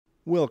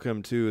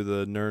Welcome to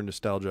the Nerd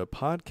Nostalgia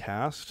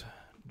Podcast.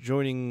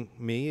 Joining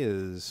me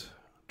is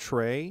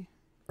Trey,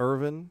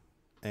 Irvin,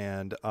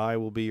 and I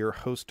will be your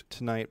host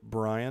tonight,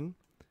 Bryan.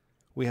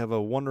 We have a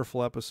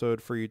wonderful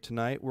episode for you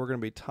tonight. We're going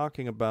to be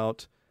talking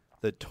about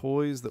the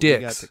toys that we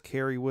got to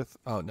carry with...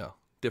 Oh, no.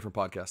 Different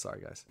podcast.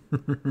 Sorry, guys.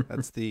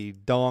 That's the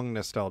Dong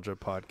Nostalgia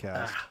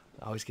Podcast.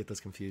 I always get those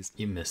confused.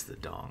 You missed the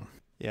dong.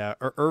 Yeah,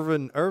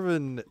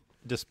 Irvin,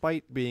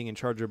 despite being in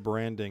charge of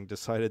branding,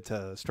 decided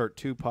to start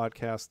two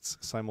podcasts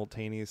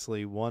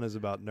simultaneously. One is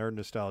about nerd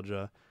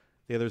nostalgia.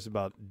 The other is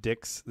about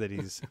dicks that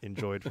he's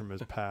enjoyed from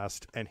his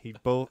past. And he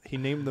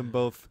named them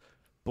both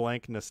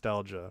blank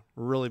nostalgia.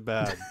 Really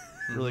bad.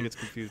 Really gets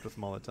confused with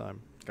them all the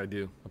time. I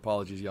do.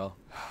 Apologies, y'all.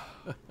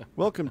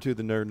 Welcome to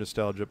the Nerd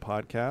Nostalgia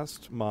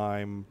Podcast.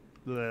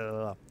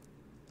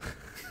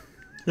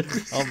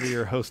 I'll be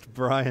your host,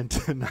 Bryan,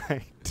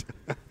 tonight.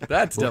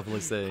 That's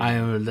definitely saying.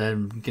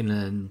 I'm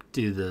gonna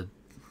do the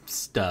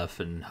stuff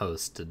and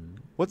host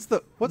and What's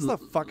the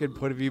fucking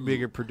point of you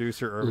being a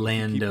producer or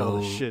keep all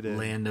this shit in?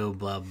 Lando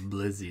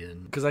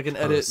Blablizian. Because I can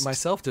edit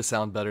myself to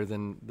sound better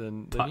than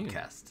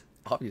Podcast. You.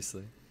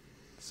 Obviously.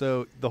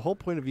 So the whole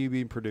point of you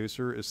being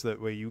producer is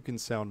that way you can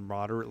sound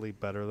moderately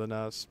better than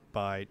us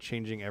by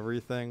changing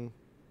everything.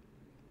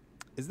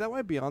 Is that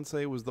why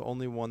Beyonce was the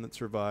only one that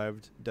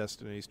survived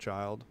Destiny's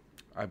Child?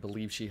 I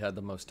believe she had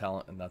the most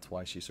talent, and that's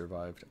why she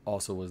survived.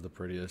 Also was the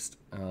prettiest.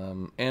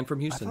 And from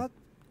Houston. I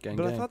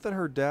thought that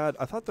her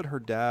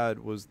dad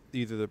was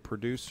either the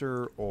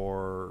producer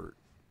or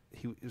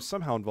he was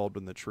somehow involved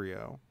in the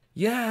trio.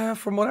 Yeah,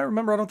 from what I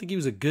remember, I don't think he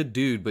was a good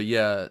dude. But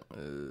yeah,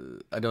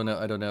 I don't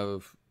know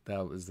if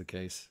that was the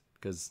case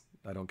because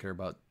I don't care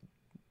about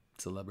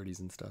celebrities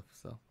and stuff.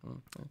 So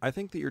I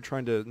think that you're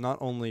trying to not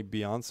only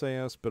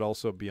Beyonce us, but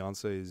also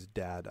Beyonce's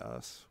dad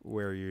us,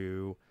 where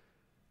you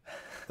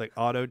like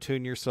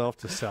auto-tune yourself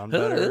to sound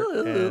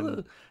better.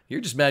 And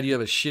you're just mad you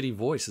have a shitty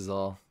voice is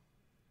all.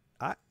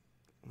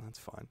 That's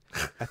fine.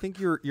 I think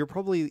you're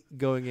probably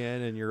going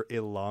in and you're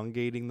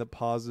elongating the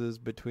pauses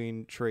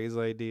between Trey's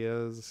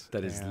ideas.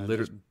 That is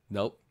literally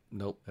nope,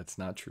 that's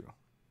not true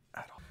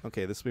at all.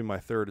 Okay, this will be my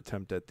third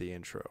attempt at the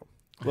intro.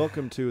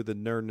 Welcome to the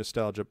Nerd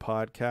Nostalgia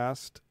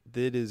Podcast.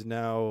 It is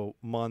now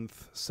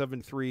month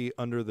 73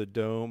 under the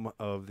dome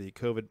of the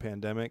COVID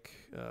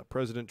pandemic.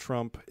 President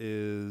Trump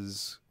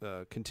is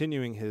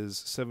continuing his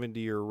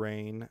 70-year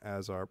reign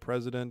as our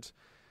president,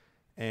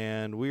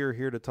 and we are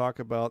here to talk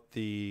about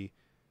the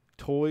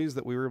toys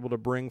that we were able to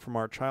bring from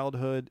our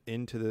childhood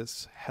into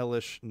this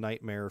hellish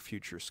nightmare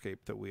futurescape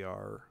that we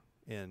are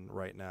in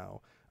right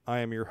now. I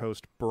am your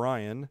host,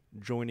 Bryan.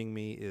 Joining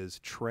me is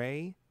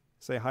Trey.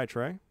 Say hi,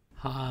 Trey.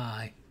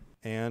 Hi.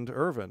 And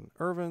Irvin.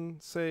 Irvin,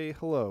 say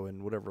hello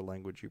in whatever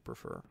language you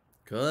prefer.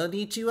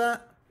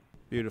 Konnichiwa.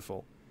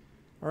 Beautiful.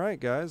 All right,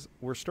 guys.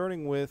 We're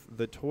starting with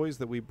the toys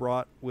that we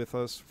brought with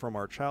us from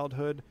our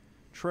childhood.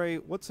 Trey,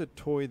 what's a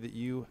toy that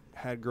you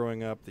had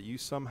growing up that you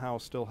somehow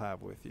still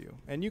have with you?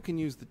 And you can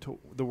use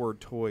the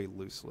word toy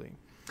loosely.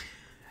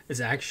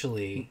 It's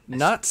actually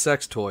not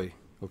sex toy.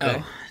 Okay.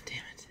 Oh,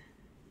 damn it.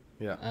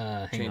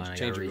 Yeah. Hang on.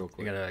 Change it real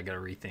quick. I gotta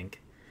rethink.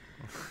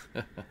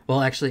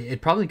 Well, actually,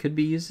 it probably could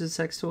be used as a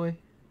sex toy.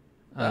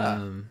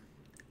 Now,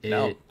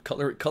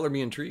 color me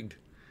intrigued.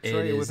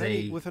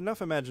 Trey, with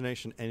enough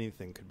imagination,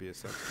 anything could be a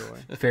sex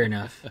toy. Fair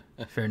enough.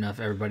 Fair enough.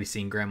 Everybody's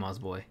seen Grandma's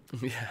Boy.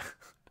 Yeah.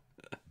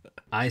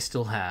 I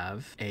still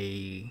have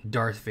a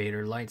Darth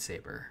Vader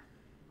lightsaber.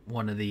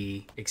 One of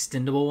the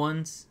extendable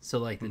ones. So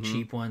like the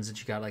cheap ones that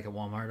you got like at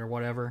Walmart or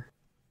whatever.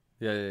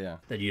 Yeah.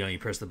 That you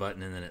press the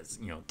button and then it's,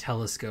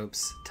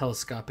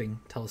 telescoping.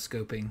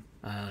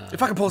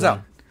 If I can pull it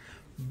out.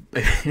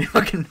 if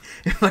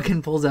I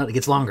can pull it out, it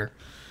gets longer.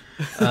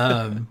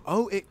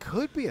 It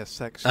could be a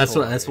sex toy.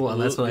 That's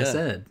what I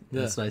said. Yeah.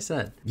 That's what I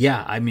said.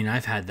 Yeah, I mean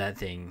I've had that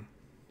thing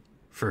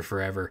for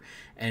forever,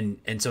 and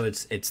so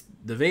it's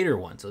the Vader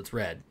one, so it's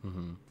red,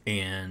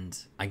 and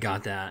I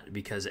got that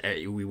because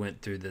we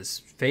went through this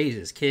phase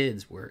as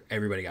kids where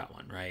everybody got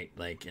one, right?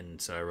 Like,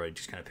 and so everybody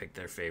just kind of picked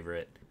their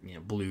favorite,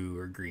 blue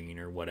or green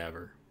or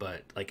whatever,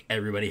 but like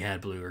everybody had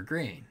blue or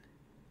green,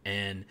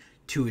 and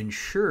to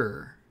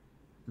ensure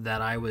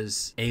that I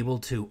was able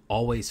to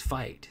always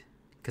fight,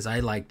 because I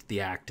liked the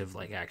act of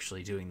like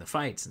actually doing the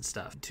fights and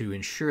stuff, to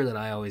ensure that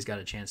I always got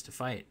a chance to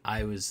fight,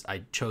 I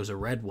chose a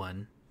red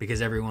one. Because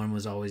everyone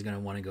was always going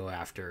to want to go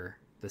after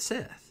the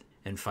Sith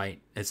and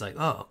fight. It's like,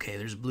 oh, okay,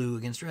 there's blue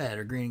against red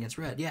or green against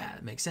red. Yeah,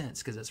 it makes sense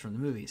because that's from the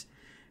movies.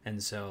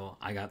 And so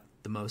I got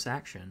the most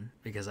action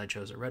because I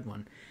chose a red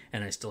one.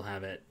 And I still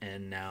have it.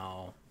 And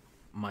now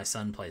my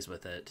son plays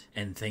with it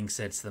and thinks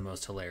it's the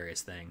most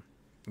hilarious thing.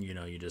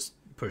 You just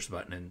push the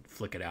button and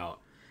flick it out.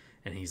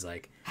 And he's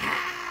like,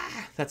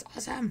 that's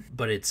awesome.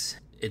 But it's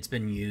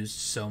been used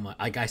so much.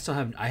 Like I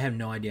have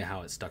no idea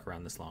how it stuck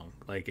around this long.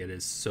 Like it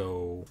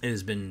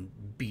has been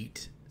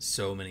beat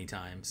so many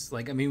times.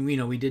 Like, I mean,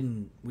 we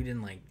didn't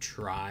like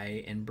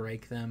try and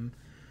break them,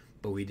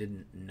 but we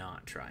didn't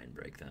not try and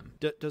break them.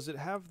 Does it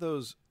have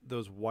those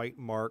those white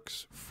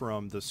marks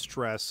from the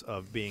stress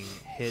of being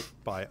hit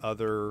by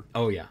other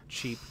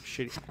cheap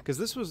shitty, because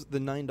this was the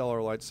 $9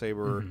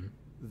 lightsaber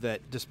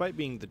that, despite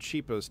being the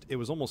cheapest, it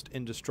was almost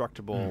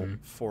indestructible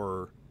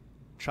for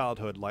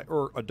childhood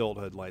or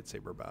adulthood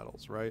lightsaber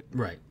battles, right?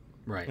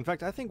 Right. In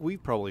fact, I think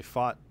we've probably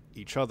fought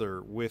each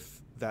other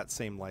with that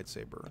same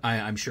lightsaber.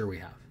 I'm sure we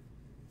have.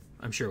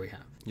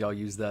 Y'all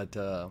use that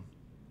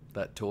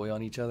toy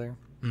on each other?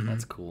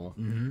 That's cool.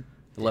 Mm-hmm.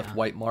 Left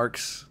white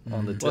marks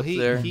on the tip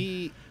there.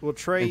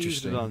 Trey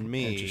used it on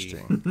me.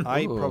 Interesting.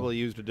 I probably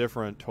used a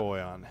different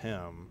toy on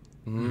him.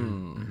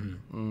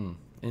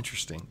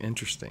 Interesting.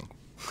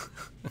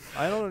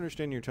 I don't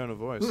understand your tone of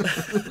voice.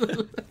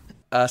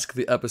 Ask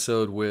the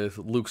episode with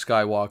Luke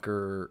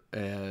Skywalker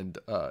and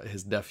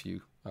his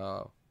nephew.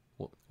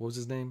 What was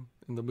his name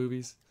in the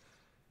movies?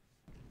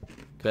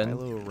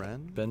 Kylo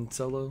Ren? Ben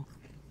Solo?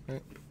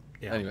 Right?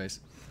 Yeah.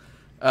 Anyways.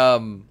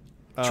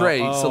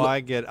 Trey. I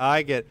get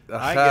it.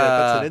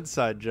 That's an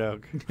inside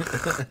joke.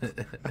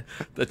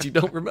 That you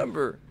don't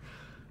remember.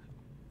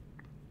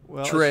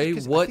 Well, Trey,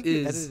 what I think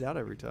you is... edit it out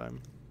every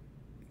time.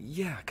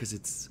 Yeah, because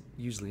it's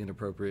usually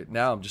inappropriate.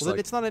 Now I'm just like...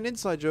 It's not an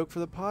inside joke for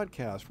the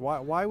podcast.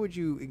 Why would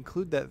you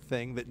include that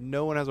thing that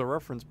no one has a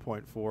reference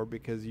point for,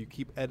 because you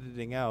keep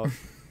editing out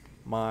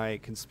my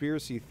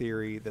conspiracy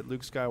theory that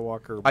Luke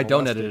Skywalker... I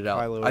don't edit it out.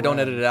 Kylo I don't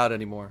Ren. edit it out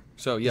anymore.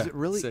 So, yeah. Is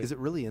it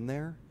really in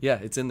there? Yeah,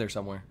 it's in there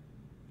somewhere.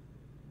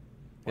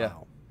 Wow. Yeah,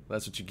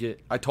 that's what you get.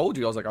 I told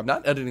you, I was like, I'm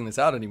not editing this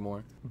out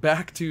anymore.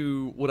 Back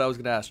to what I was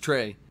going to ask.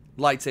 Trey,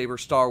 lightsaber,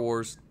 Star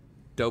Wars,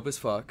 dope as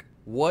fuck.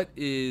 What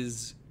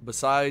is,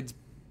 besides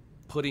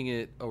putting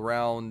it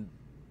around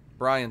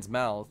Bryan's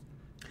mouth,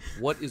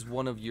 what is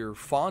one of your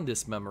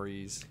fondest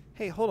memories?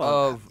 Hey, hold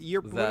on.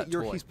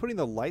 Toy? He's putting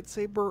the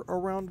lightsaber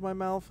around my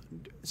mouth.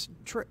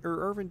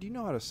 Irvin, do you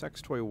know how a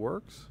sex toy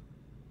works?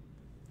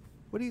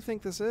 What do you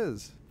think this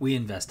is? We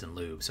invest in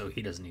lube, so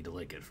he doesn't need to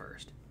lick it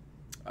first.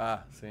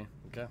 See,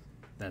 okay.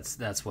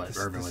 That's what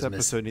Irvin was missing. This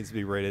episode needs to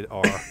be rated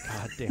R.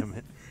 God damn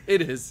it.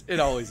 It is. It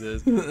always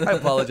is. I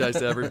apologize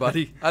to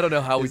everybody. I don't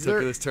know how we took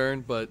this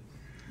turn, but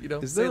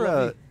is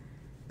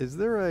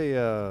there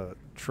a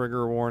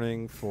trigger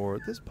warning for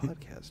this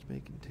podcast may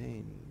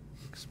contain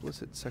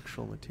explicit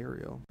sexual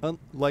material,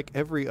 unlike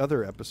every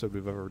other episode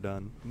we've ever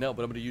done? No,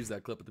 but I'm going to use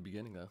that clip at the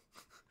beginning though.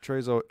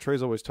 Trey's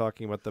always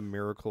talking about the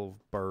miracle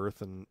of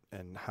birth and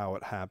how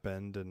it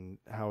happened and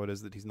how it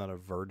is that he's not a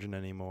virgin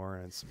anymore,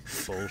 and it's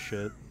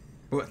bullshit.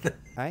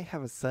 I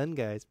have a son,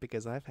 guys,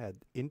 because I've had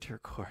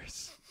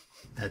intercourse.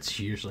 That's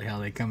usually how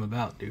they come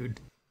about,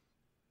 dude.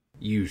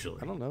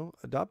 Usually. I don't know.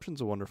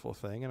 Adoption's a wonderful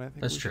thing, and I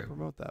think we should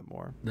promote that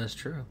more. That's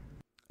true.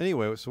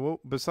 Anyway,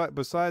 so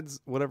besides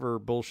whatever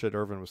bullshit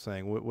Irvin was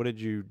saying, what did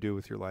you do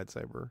with your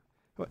lightsaber?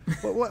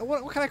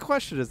 What kind of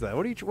question is that?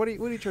 What are you trying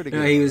to get?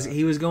 No,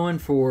 he was going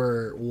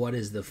for what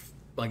is the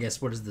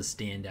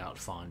standout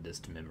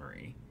fondest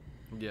memory?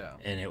 Yeah.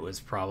 And it was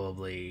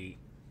probably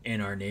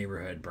in our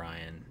neighborhood,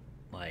 Bryan,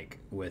 like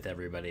with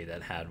everybody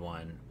that had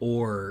one,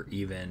 or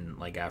even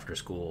like after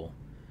school,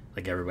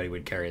 like everybody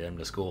would carry them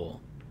to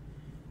school,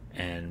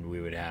 and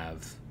we would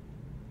have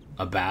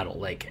a battle,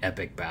 like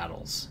epic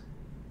battles.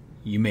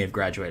 You may have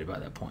graduated by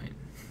that point.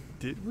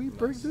 Did we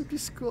bring them to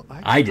school?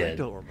 I did. I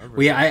don't remember.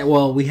 We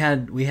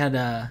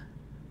had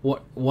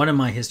one of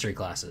my history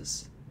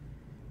classes.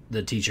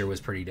 The teacher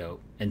was pretty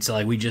dope, and so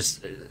like we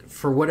just,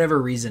 for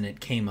whatever reason, it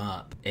came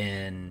up,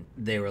 and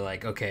they were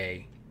like,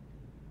 okay,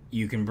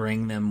 you can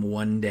bring them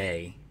one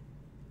day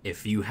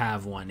if you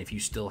have one, if you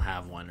still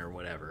have one or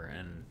whatever.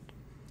 And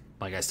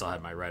like I still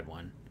had my red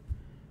one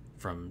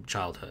from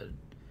childhood,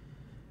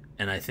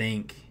 and I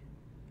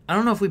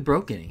don't know if we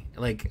broke any.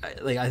 Like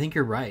I think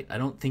you're right. I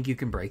don't think you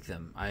can break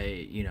them.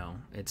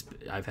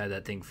 I've had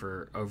that thing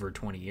for over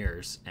 20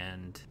 years,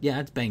 and yeah,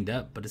 it's banged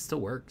up, but it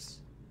still works.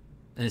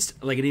 And it's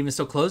like it even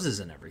still closes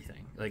and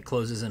everything. Like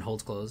closes and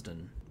holds closed,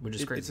 and which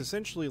is crazy. It's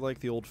essentially like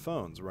the old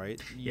phones, right?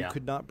 You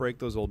could not break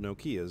those old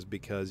Nokias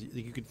because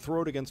you could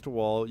throw it against a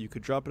wall, you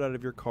could drop it out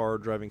of your car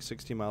driving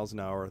 60 miles an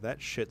hour.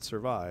 That shit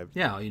survived.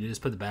 Yeah, you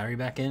just put the battery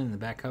back in and the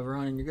back cover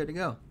on, and you're good to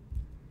go.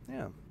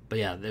 Yeah. But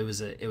yeah, it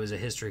was a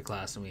history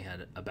class, and we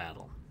had a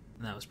battle,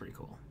 and that was pretty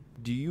cool.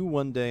 Do you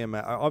one day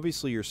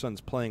obviously your son's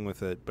playing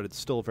with it, but it's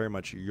still very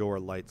much your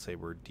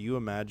lightsaber. Do you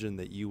imagine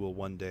that you will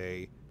one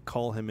day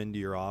call him into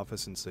your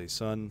office and say,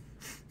 "Son,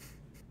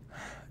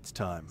 it's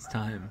time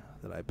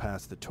that I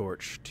pass the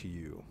torch to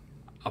you"?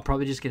 I'll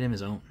probably just get him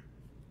his own.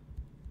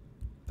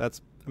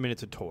 It's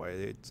a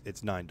toy.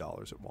 It's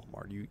 $9 at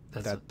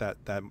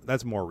Walmart.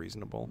 That's more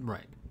reasonable,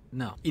 right?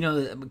 No,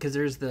 because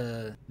there's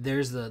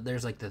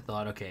like the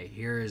thought. Okay,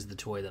 here is the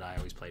toy that I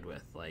always played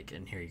with. Like,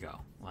 and here you go.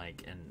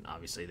 Like, and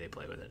obviously they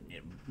play with it.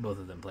 Both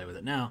of them play with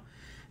it now,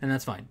 and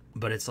that's fine.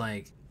 But it's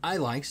like I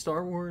like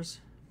Star Wars,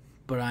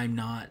 but I'm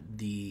not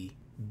the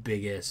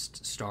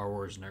biggest Star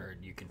Wars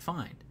nerd you can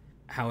find.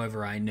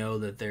 However, I know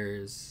that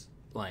there's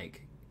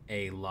like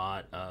a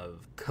lot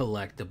of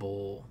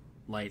collectible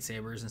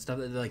lightsabers and stuff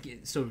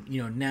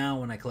that now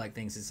when I collect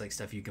things, it's like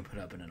stuff you can put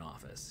up in an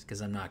office because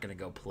I'm not going to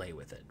go play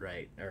with it,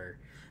 right? Or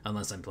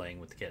unless I'm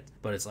playing with the kids.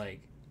 But it's like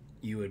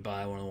you would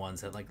buy one of the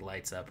ones that like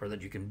lights up or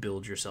that you can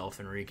build yourself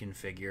and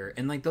reconfigure.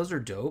 And like those are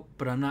dope,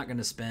 but I'm not going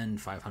to spend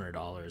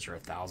 $500 or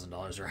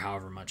 $1,000 or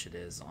however much it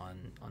is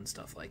on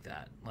stuff like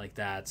that. Like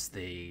that's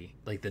the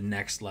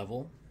next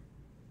level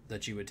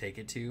that you would take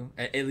it to,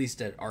 at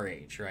least at our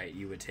age, right?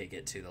 You would take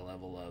it to the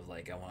level of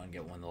like, I want to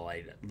get one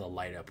of the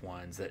light up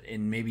ones that,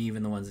 and maybe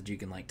even the ones that you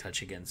can like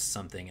touch against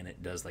something and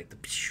it does like the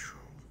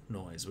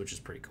noise, which is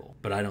pretty cool.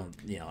 But I don't.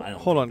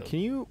 Hold on, can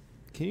you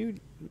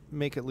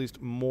make at least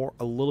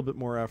a little bit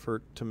more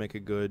effort to make a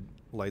good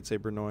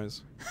lightsaber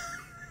noise?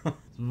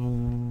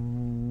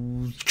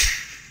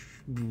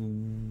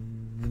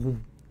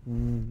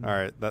 All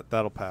right,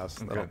 that'll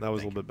pass. Okay, that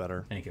was a little bit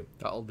better. Thank you.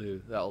 That'll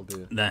do.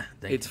 Thank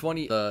It's you.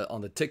 funny,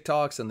 on the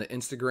TikToks and the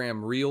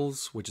Instagram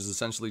Reels, which is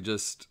essentially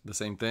just the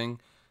same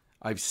thing,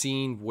 I've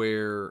seen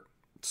where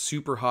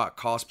super hot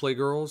cosplay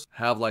girls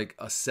have like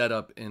a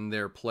setup in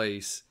their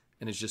place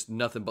and it's just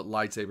nothing but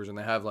lightsabers, and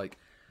they have like,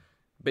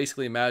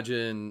 basically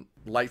imagine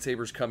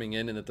lightsabers coming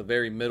in, and at the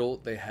very middle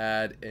they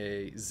had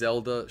a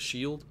Zelda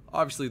shield.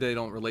 Obviously they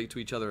don't relate to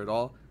each other at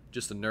all,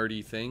 just a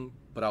nerdy thing,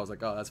 but I was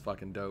like, oh, that's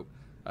fucking dope.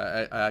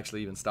 I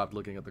actually even stopped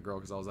looking at the girl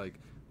because I was like,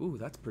 ooh,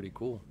 that's pretty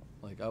cool.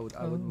 Like I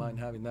wouldn't mind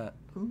having that.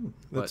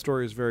 That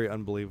story is very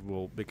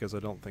unbelievable because I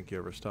don't think you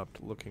ever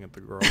stopped looking at the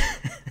girl.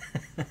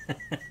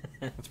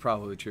 That's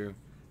probably true.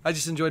 I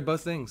just enjoyed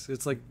both things.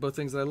 It's like both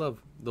things that I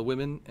love, the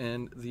women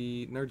and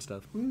the nerd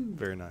stuff.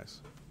 Very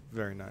nice.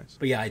 Very nice.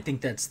 But yeah, I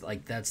think that's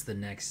the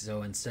next.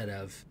 So instead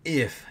of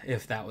if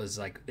that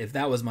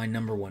was my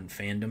number one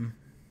fandom,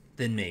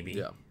 then maybe,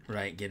 Yeah.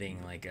 right,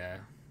 getting like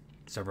a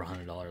several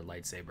 $100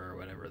 lightsaber or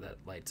whatever that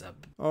lights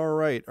up. All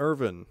right,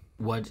 Irvin.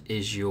 What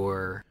is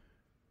your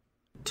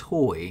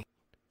toy?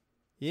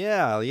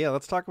 Yeah.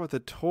 Let's talk about the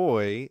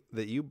toy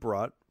that you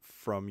brought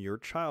from your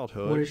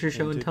childhood. What is your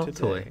show and into tell today.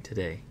 toy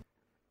today?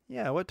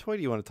 Yeah, what toy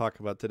do you want to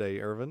talk about today,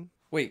 Irvin?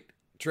 Wait,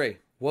 Trey,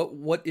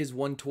 what is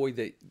one toy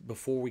that,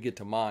 before we get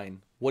to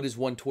mine, what is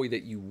one toy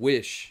that you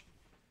wish?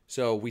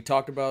 So we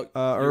talked about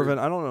Irvin,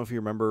 I don't know if you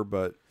remember,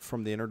 but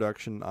from the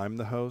introduction, I'm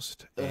the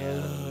host,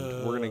 and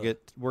we're gonna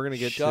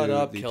get Shut to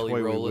up, the Kelly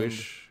toy Rowland. we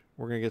wish.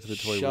 We're gonna get to the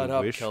toy Shut we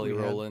up, wish. Kelly we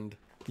had. Rowland.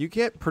 You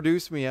can't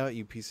produce me out,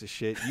 you piece of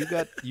shit.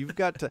 You've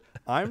got to.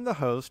 I'm the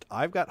host.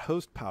 I've got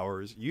host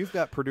powers. You've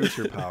got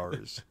producer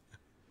powers.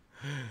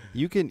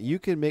 You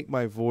can make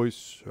my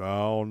voice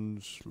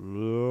sound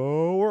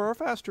slower or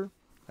faster,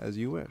 as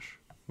you wish.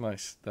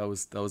 Nice. That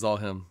was all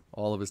him,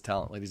 all of his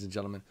talent, ladies and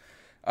gentlemen.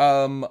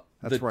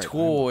 That's the right.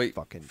 toy. I'm the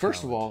fucking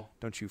First of talent. all,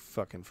 don't you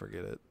fucking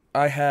forget it.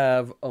 I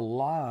have a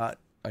lot.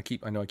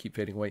 I know I keep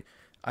fading away.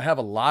 I have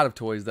a lot of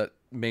toys that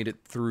made it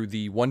through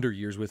the Wonder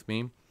Years with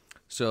me.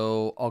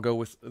 So I'll go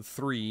with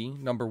 3.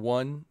 Number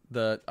 1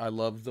 that I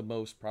love the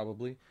most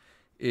probably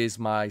is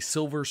my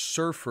Silver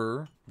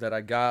Surfer that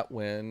I got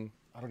when,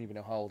 I don't even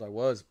know how old I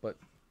was, but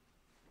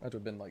I had to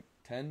have been like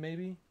 10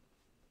 maybe.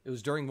 It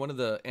was during one of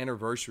the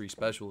anniversary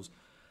specials.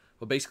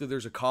 But basically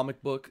there's a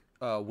comic book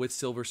with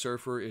Silver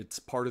Surfer. It's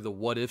part of the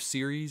What If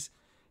series.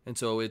 And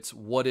so it's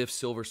what if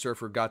Silver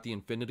Surfer got the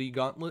Infinity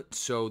Gauntlet.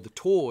 So the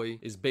toy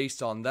is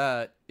based on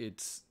that.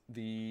 It's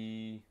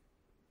the...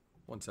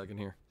 One second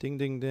here. Ding,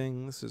 ding,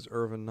 ding. This is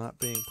Irvin not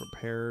being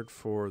prepared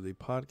for the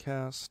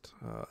podcast,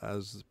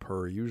 as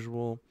per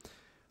usual.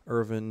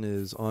 Irvin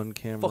is on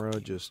camera,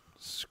 just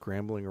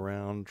scrambling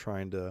around,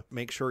 trying to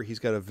make sure he's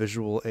got a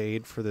visual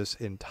aid for this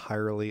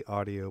entirely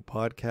audio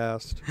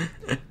podcast,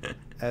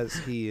 as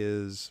he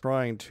is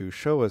trying to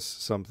show us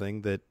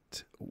something that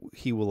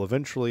he will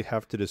eventually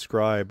have to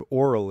describe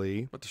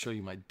orally. About to show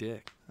you my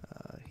dick.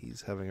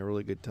 He's having a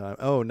really good time.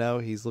 Oh, now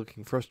he's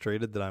looking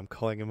frustrated that I'm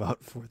calling him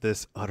out for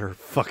this utter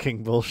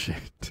fucking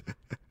bullshit.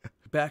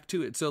 Back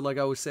to it. So like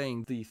I was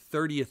saying, the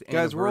 30th anniversary.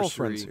 Guys, we're all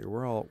friends here.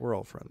 We're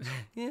all friends.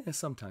 Yeah,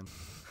 sometimes.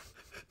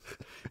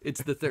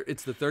 It's the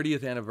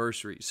 30th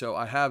anniversary. So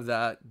I have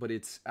that, but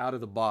it's out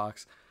of the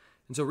box.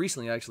 And so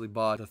recently I actually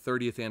bought the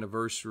 30th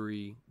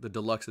anniversary, the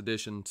deluxe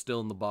edition,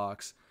 still in the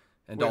box,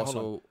 and Wait, hold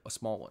also a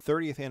small one.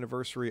 30th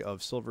anniversary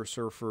of Silver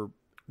Surfer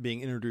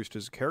being introduced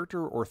as a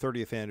character, or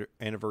 30th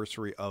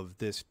anniversary of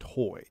this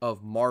toy?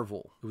 Of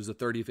Marvel. It was the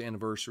 30th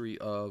anniversary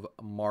of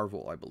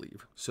Marvel, I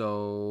believe.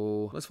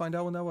 So let's find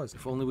out when that was.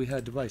 If only we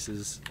had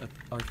devices at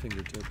our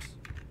fingertips.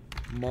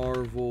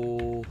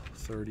 Marvel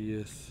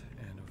 30th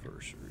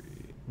anniversary.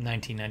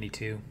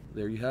 1992.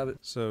 There you have it.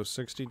 So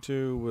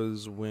 62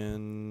 was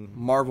when...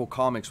 Marvel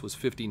Comics was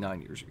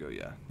 59 years ago,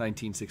 yeah.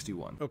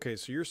 1961. Okay,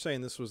 so you're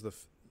saying this was the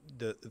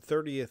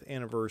 30th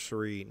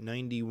anniversary,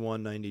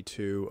 91,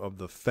 92 of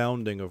the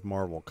founding of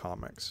Marvel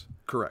Comics.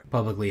 Correct.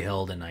 Publicly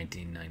held in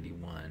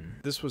 1991.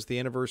 This was the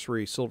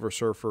anniversary Silver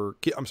Surfer...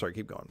 I'm sorry,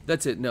 keep going.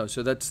 That's it. No,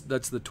 so that's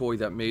the toy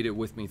that made it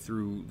with me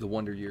through the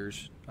Wonder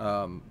Years.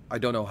 I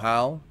don't know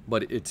how,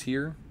 but it's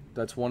here.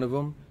 That's one of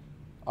them.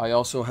 I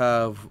also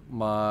have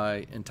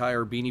my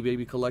entire Beanie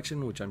Baby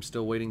collection, which I'm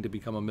still waiting to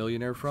become a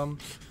millionaire from.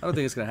 I don't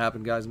think it's going to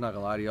happen, guys. I'm not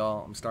going to lie to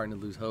y'all. I'm starting to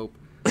lose hope.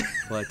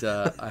 But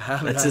I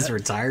have That's his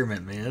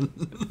retirement, man.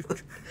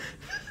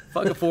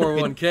 Fuck a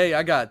 401k.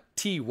 I got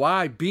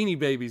TY Beanie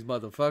Babies,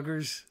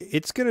 motherfuckers.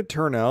 It's going to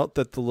turn out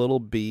that the little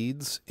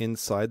beads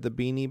inside the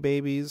Beanie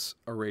Babies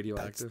Are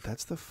radioactive.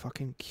 That's the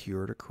fucking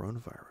cure to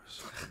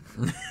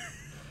coronavirus.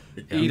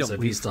 Yeah, so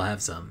if you still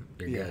have some,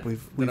 you're good.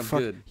 Then I'm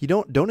good. You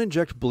don't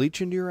inject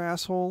bleach into your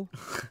asshole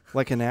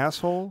like an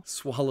asshole.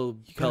 Swallow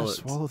You pellets.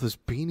 gotta swallow those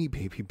Beanie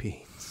Baby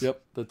beans.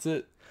 Yep, that's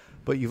it.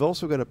 But you've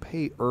also got to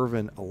pay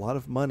Irvin a lot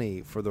of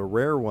money for the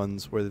rare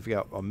ones where they've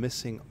got a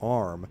missing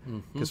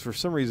arm. Because for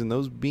some reason,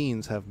 those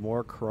beans have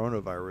more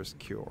coronavirus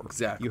cure.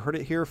 Exactly. You heard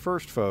it here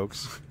first,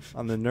 folks,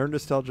 on the Nerd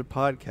Nostalgia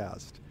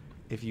podcast.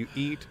 If you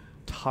eat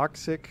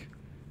toxic,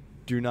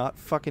 do not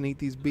fucking eat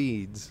these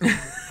beans.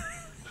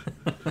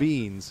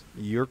 Beans,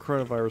 your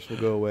coronavirus will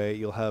go away.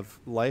 You'll have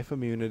life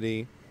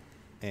immunity,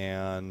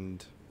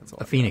 and that's all.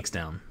 A phoenix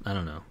down. I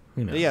don't know.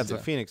 Who knows? Yeah, it's a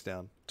phoenix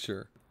down.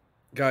 Sure.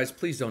 Guys,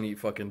 please don't eat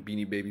fucking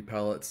Beanie Baby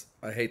pellets.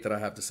 I hate that I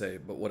have to say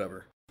it, but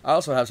whatever. I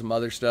also have some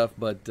other stuff,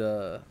 but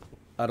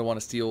I don't want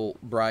to steal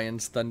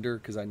Bryan's thunder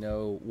because I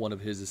know one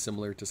of his is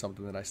similar to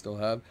something that I still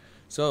have.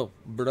 So,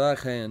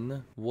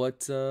 Bryan,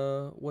 what's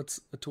a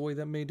toy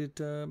that made it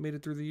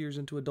through the years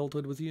into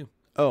adulthood with you?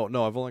 Oh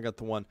no, I've only got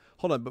the one.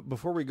 Hold on, but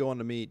before we go on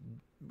to me,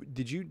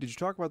 did you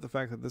talk about the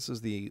fact that this is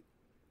the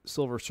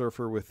Silver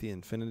Surfer with the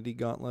Infinity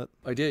Gauntlet?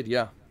 I did,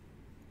 yeah.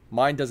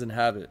 Mine doesn't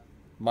have it.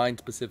 Mine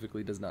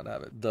specifically does not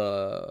have it.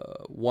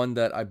 The one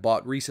that I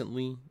bought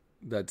recently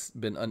that's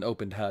been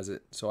unopened has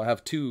it. So I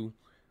have two,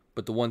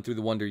 but the one through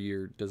the Wonder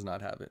Year does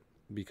not have it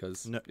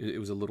because it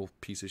was a little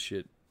piece of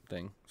shit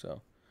thing.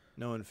 So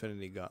no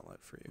Infinity Gauntlet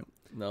for you.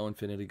 No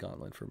Infinity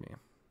Gauntlet for me.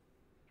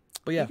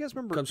 But yeah, do you guys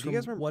remember? Comes from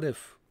What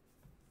If?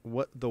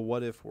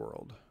 What if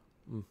world?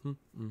 Mm-hmm.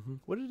 Mm-hmm.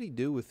 What did he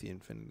do with the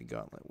Infinity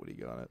Gauntlet? What he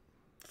got it?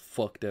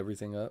 Fucked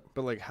everything up.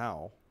 But like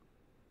how?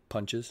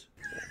 Punches.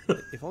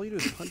 If all you do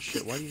is punch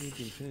shit, why do you need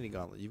the Infinity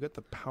Gauntlet? You've got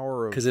the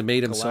power of because it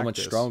made him Galactus. So much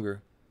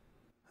stronger.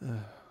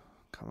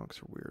 Comics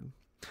are weird.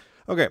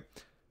 Okay.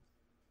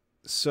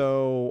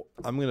 So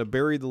I'm going to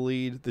bury the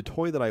lead. The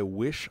toy that I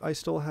wish I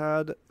still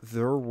had,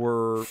 there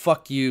were...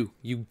 Fuck you.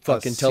 You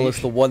fucking tell us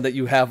the one that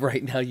you have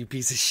right now, you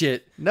piece of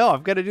shit. No,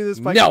 I've got to do this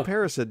by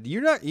comparison.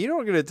 You don't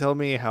going to tell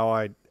me how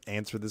I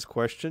answer this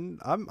question.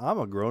 I'm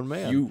a grown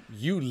man.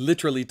 You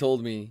literally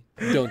told me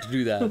don't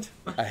do that.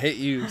 I hate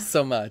you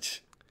so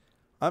much.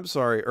 I'm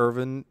sorry,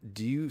 Irvin.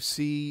 Do you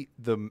see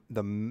the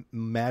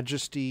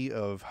majesty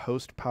of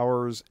host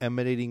powers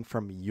emanating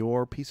from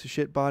your piece of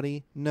shit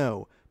body?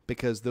 No,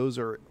 because those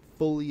are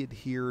fully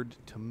adhered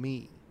to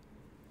me.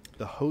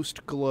 The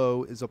host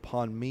glow is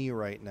upon me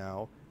right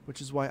now,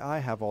 which is why I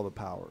have all the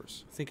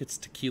powers. I think it's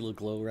tequila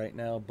glow right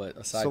now, but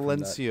aside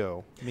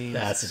Silencio from that, means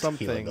that's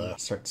something. Tequila glow.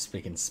 Start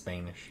speaking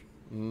Spanish.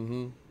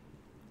 Mm-hmm.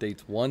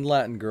 Dates one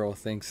Latin girl,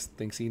 thinks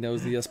he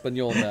knows the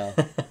Espanol now.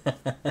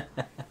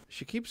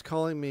 She keeps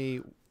calling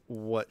me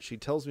what she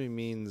tells me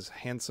means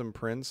handsome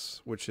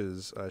prince, which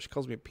is she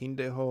calls me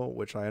pendejo,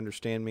 which I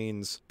understand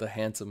means the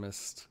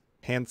handsomest.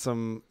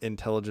 Handsome,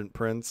 intelligent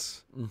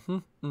prince. Mm-hmm.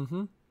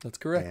 Mm-hmm. That's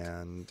correct.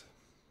 And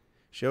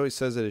she always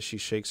says it as she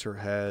shakes her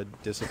head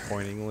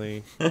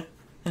disappointingly.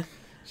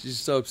 She's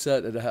so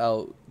upset at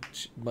how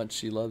much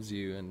she loves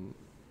you and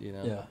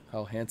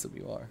how handsome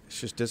you are.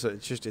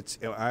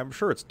 I'm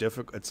sure it's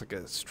difficult. It's like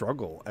a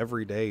struggle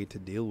every day to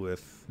deal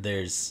with.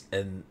 There's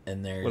what a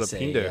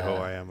pendejo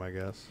I am, I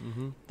guess.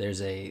 Mm-hmm.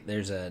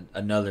 There's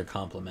another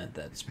compliment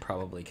that's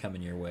probably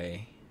coming your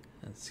way.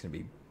 It's gonna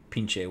be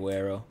pinche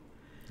güero.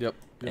 Yep.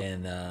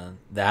 And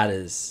that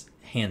is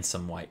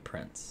handsome white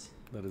prince.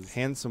 That is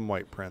handsome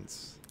white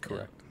prince.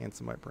 Correct. Yeah.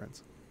 Handsome white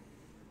prince.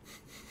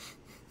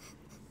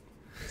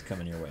 It's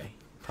coming your way.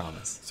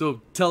 Promise.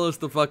 So tell us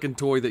the fucking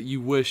toy that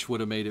you wish would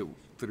have made it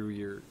through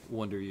your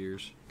Wonder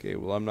Years. Okay,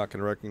 well, I'm not going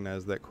to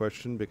recognize that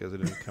question because it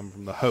didn't come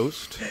from the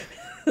host.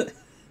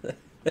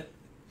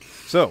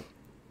 So,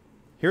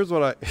 here's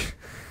what I...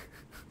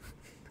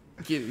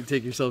 You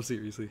take yourself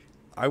seriously.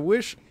 I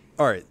wish...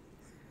 All right.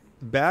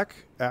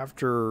 Back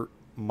after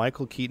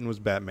Michael Keaton was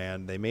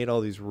Batman, they made all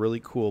these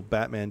really cool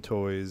Batman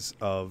toys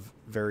of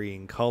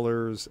varying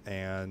colors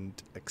and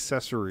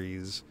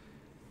accessories,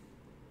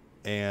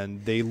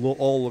 and they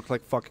all look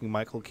like fucking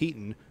Michael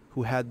Keaton,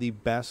 who had the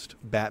best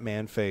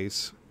Batman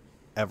face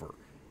ever.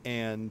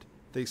 And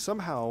they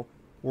somehow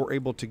were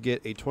able to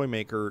get a toy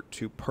maker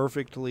to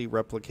perfectly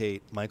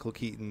replicate Michael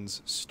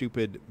Keaton's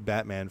stupid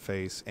Batman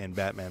face and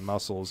Batman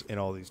muscles in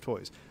all these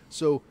toys.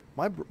 So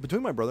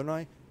between my brother and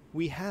I,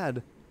 we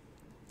had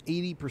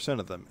 80%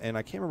 of them, and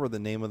I can't remember the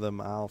name of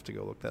them. I'll have to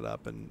go look that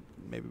up, and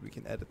maybe we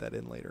can edit that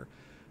in later.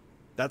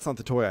 That's not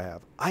the toy I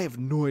have. I have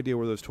no idea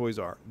where those toys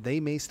are. They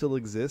may still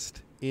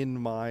exist in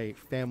my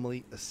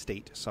family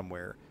estate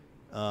somewhere.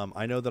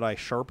 I know that I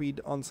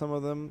Sharpied on some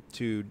of them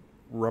to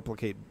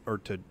replicate or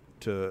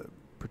to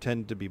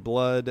pretend to be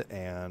blood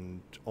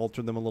and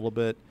alter them a little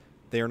bit.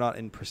 They are not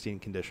in pristine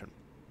condition.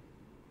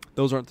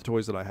 Those aren't the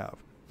toys that I have.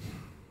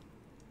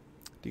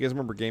 Do you guys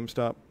remember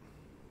GameStop?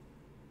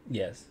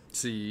 Yes.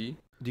 See?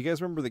 Do you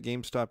guys remember that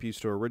GameStop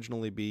used to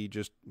originally be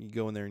just you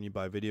go in there and you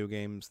buy video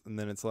games, and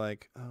then it's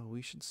like, oh,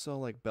 we should sell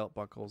like belt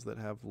buckles that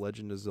have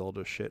Legend of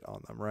Zelda shit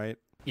on them, right?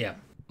 Yeah.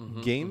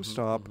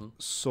 GameStop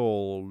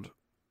sold,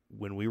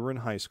 when we were in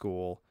high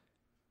school,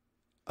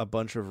 a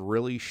bunch of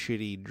really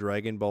shitty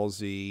Dragon Ball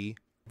Z.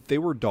 They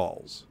were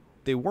dolls.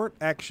 They weren't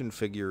action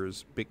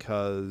figures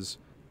because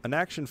an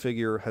action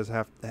figure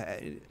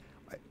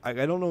I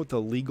don't know what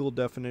the legal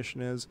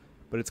definition is,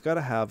 but it's got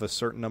to have a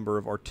certain number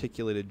of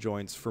articulated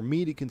joints for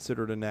me to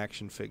consider it an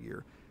action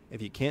figure.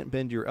 If you can't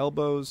bend your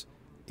elbows,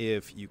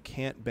 if you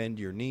can't bend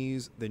your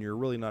knees, then you're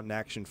really not an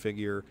action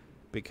figure,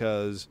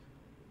 because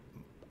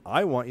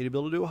I want you to be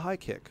able to do a high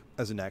kick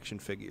as an action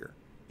figure.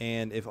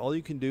 And if all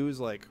you can do is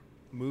like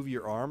move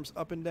your arms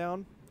up and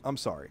down, I'm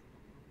sorry.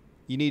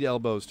 You need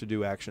elbows to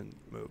do action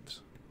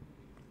moves.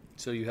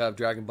 So you have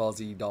Dragon Ball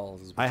Z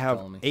dolls, is what I you're have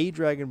telling me. a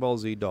Dragon Ball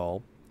Z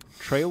doll.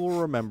 Trey will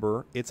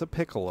remember it's a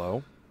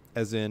Piccolo,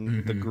 as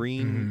in the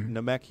green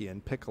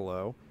Namekian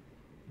Piccolo,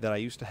 that I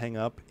used to hang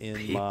up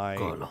in my...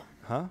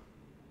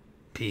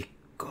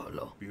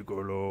 Piccolo.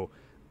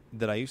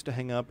 That I used to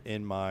hang up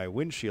in my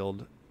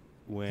windshield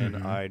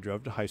when I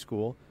drove to high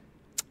school.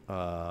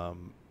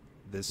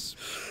 This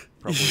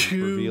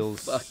probably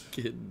reveals...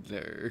 fucking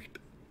nerd.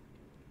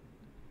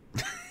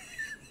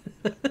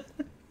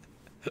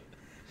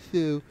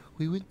 So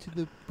we went to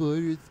the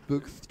Borders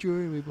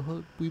bookstore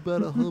and we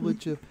bought a whole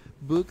bunch of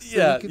books. Yeah,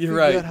 so we could you're figure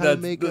right. out how to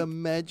make a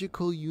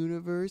magical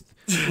universe.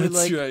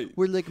 That's right.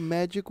 We're like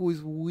magic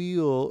with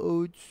wheel.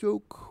 Oh, it's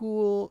so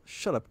cool.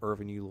 Shut up,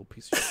 Irvin, you little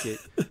piece of shit.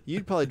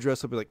 You'd probably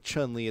dress up like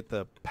Chun-Li at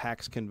the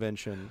PAX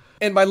convention.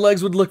 And my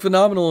legs would look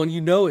phenomenal, and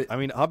you know it. I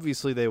mean,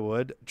 obviously they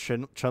would.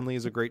 Chun-Li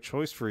is a great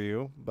choice for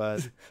you,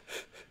 but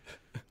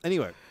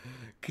anyway.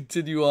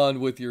 Continue on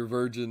with your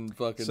virgin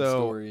fucking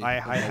story. I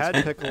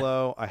had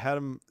Piccolo. I had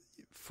him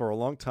for a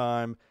long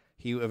time.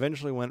 He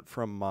eventually went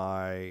from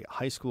my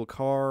high school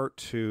car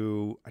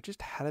to, I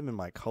just had him in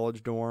my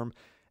college dorm.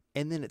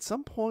 And then at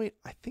some point,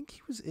 I think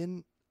he was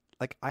in,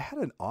 like, I had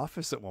an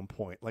office at one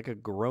point, like a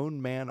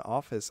grown man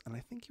office, and I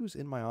think he was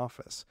in my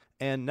office.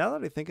 And now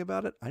that I think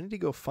about it, I need to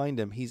go find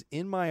him. He's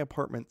in my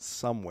apartment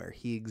somewhere.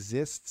 He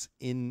exists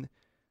in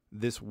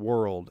this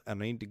world,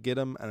 and I need to get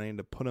him, and I need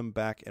to put him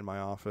back in my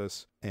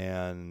office,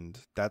 and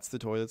that's the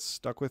toy that's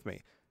stuck with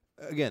me.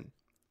 Again,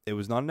 it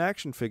was not an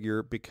action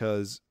figure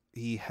because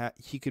he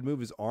could move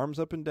his arms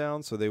up and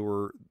down, so they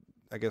were,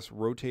 I guess,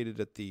 rotated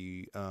at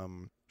the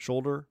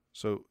shoulder,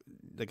 so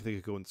like they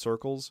could go in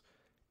circles,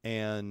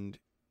 and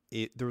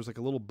there was like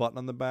a little button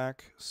on the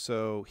back,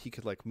 so he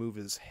could like move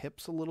his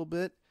hips a little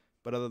bit,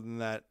 but other than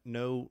that,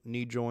 no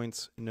knee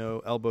joints, no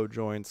elbow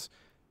joints,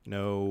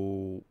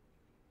 no...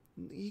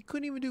 He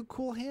couldn't even do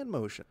cool hand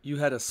motion. You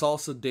had a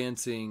salsa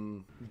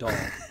dancing doll,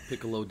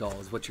 Piccolo doll,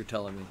 is what you're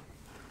telling me.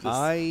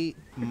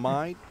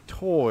 My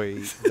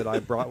toy that I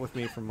brought with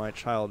me from my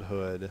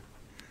childhood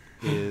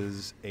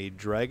is a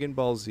Dragon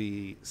Ball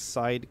Z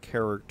side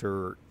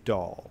character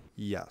doll.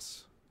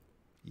 Yes.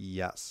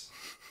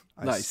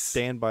 I Nice.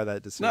 stand by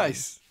that decision.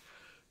 Nice.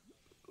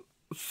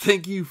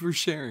 Thank you for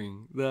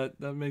sharing. That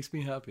makes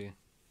me happy.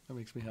 That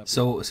makes me happy.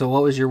 So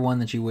what was your one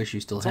that you wish you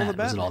still It's all had?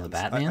 the Was it all the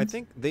Batmans. Batmans? I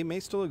think they may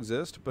still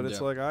exist, but it's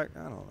Yeah. like, I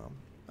don't know.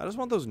 I just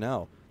want those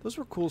now. Those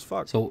were cool as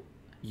fuck. So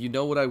You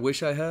know what I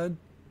wish I had?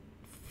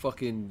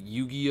 Fucking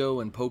Yu-Gi-Oh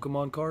and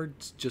Pokemon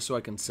cards, just so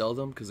I can sell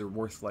them because they're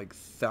worth like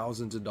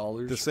thousands of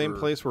dollars. the same for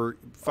place where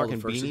fucking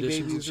first Beanie editions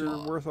and Babies are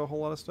shit. worth a whole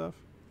lot of stuff.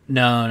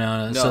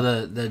 No. So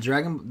No. the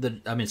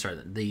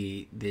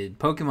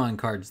Pokemon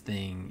cards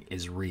thing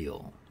is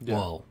real. Yeah.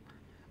 Well,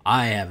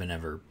 I haven't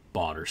ever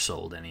bought or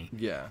sold any,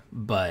 Yeah.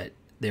 but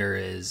there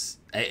is.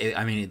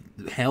 I mean,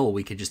 hell,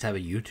 we could just have a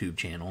YouTube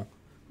channel.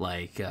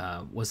 Like,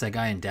 what's that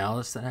guy in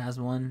Dallas that has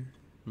one?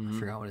 I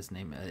forgot what his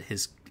name.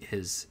 His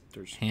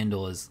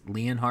handle is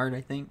Leonhard,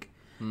 I think.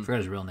 I forgot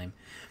his real name,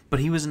 but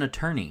he was an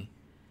attorney,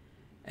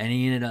 and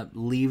he ended up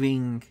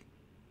leaving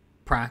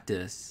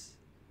practice,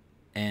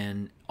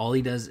 and all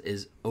he does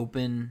is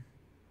open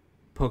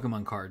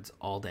Pokemon cards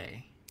all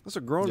day. That's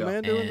a grown Yeah.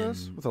 man doing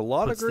this and with a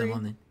law puts them degree.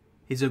 on the-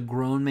 he's a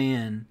grown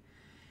man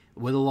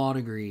with a law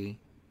degree,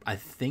 I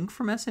think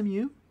from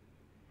SMU.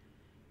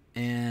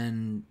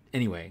 And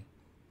anyway,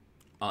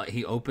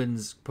 he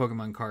opens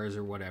Pokemon cards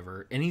or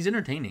whatever, and he's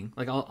entertaining.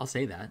 Like I'll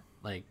say that.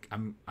 Like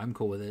I'm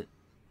cool with it.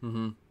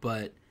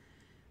 But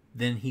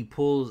then he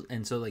pulls,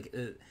 and so like,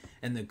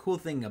 and the cool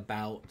thing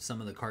about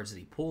some of the cards that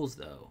he pulls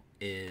though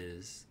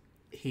is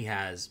he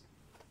has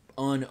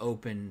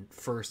unopened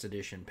first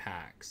edition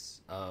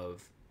packs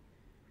of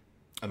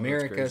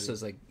America. crazy. So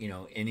it's like, you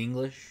know, in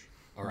English,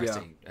 or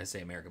Yeah. I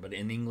say America, but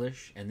in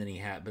English, and then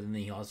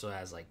he also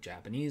has like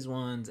Japanese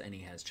ones, and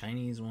he has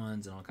Chinese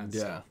ones, and all kinds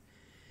of Yeah. stuff.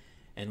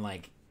 And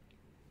like,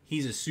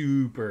 he's a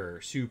super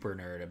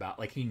nerd about,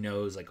 like, he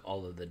knows like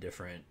all of the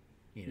different,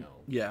 you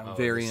know, Yeah, oh, this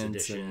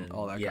variants edition. and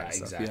all that Yeah,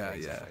 kind of stuff.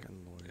 exactly, Yeah, exactly.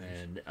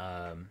 And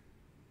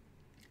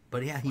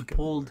but yeah, he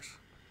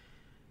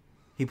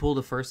pulled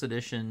a first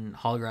edition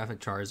holographic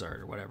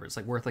Charizard or whatever. It's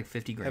like worth like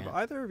 $50,000. Have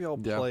either of y'all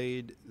Yeah.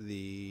 played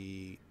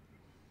the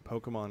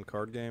Pokemon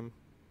card game?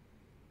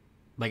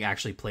 Like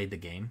actually played the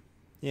game?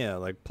 Yeah,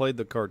 like played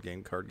the card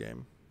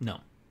game. No.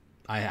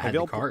 I had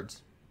the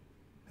cards.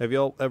 Have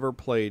y'all ever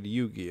played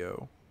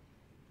Yu-Gi-Oh?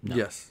 No.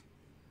 Yes.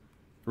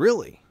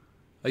 Really?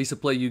 I used to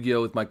play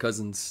Yu-Gi-Oh with my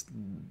cousins,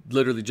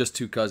 literally just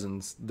 2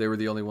 cousins. They were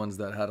the only ones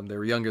that had them. They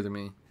were younger than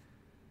me.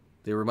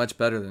 They were much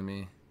better than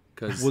me.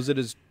 Cause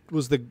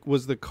Was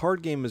the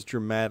card game as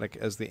dramatic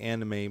as the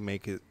anime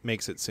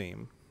makes it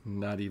seem?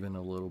 not even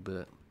a little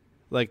bit.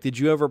 Like, did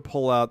you ever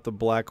pull out the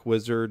Black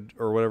Wizard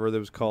or whatever that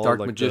was called? Dark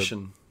like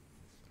Magician.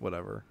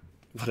 Whatever.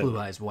 Blue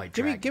Eyes White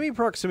Dragon. Give me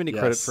proximity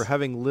credit Yes. for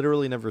having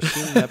literally never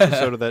seen an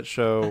episode of that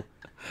show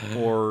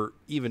or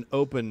even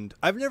opened.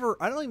 I don't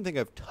even think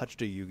I've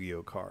touched a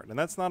Yu-Gi-Oh card, and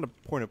that's not a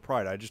point of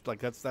pride. I just like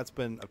that's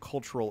been a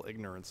cultural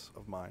ignorance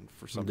of mine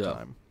for some Yeah.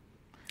 time.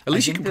 At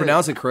least you think can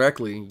pronounce it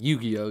correctly.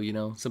 Yu-Gi-Oh, you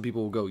know. Some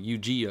people will go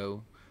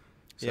Yu-Gi-Oh.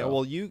 Yeah,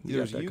 well, you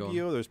there's got that going.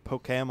 Yu-Gi-Oh, there's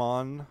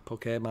Pokemon,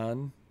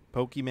 Pokemon.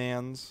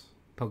 Pokemans,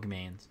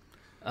 Pokemans.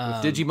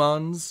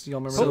 Digimons. Y'all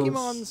remember those?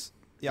 Pokemons.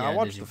 Yeah, yeah, I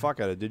watched the Digimon. fuck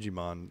out of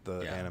Digimon,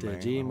 the Yeah. anime.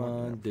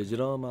 Digimon.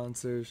 Digital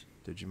monsters.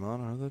 Digimon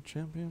are the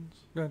champions.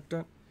 Dun,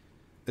 dun.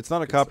 It's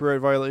not a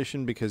copyright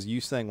violation because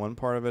you sang one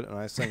part of it and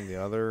I sang the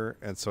other,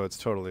 and so it's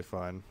totally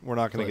fine. We're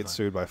not going to Totally get fine.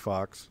 sued by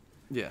Fox.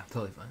 Yeah.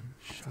 Totally fine.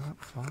 Shut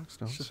up, Fox.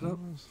 Don't Shut sue up.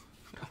 us.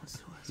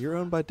 You're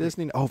owned by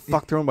Disney. Oh,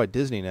 fuck, they're owned by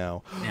Disney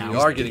now. Now You he's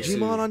are gonna getting get it.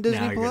 Digimon on Disney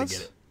Now you're gonna Plus?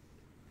 get it.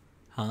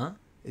 Huh?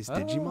 Is Oh.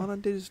 Digimon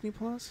on Disney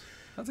Plus?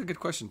 That's a good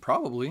question.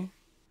 Probably.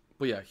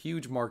 But yeah,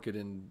 huge market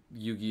in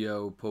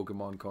Yu-Gi-Oh!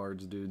 Pokemon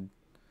cards, dude.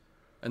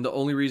 And the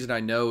only reason I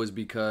know is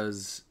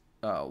because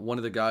one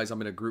of the guys,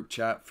 I'm in a group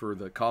chat for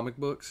the comic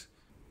books,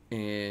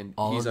 and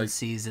All he's of the like,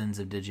 seasons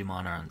of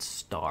Digimon are on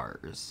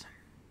Stars.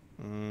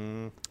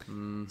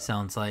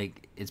 Sounds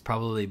like it's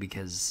probably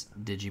because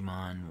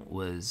Digimon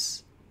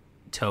was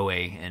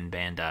Toei and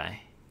Bandai.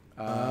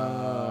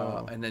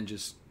 and then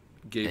just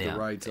gave Yeah. the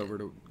rights over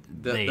to.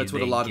 They- That's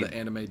what a they lot of give- the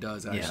anime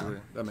does, Yeah. actually.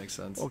 That makes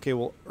sense. Okay,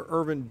 well,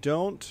 Irvin,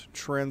 don't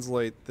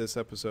translate this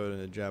episode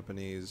into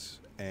Japanese,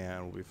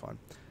 and we'll be fine.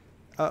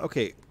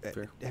 Okay,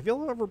 Fair. have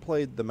y'all ever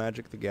played the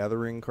Magic the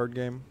Gathering card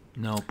game?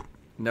 Nope.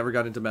 Never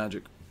got into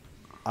Magic.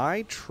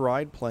 I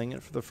tried playing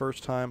it for the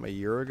first time a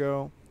year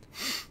ago,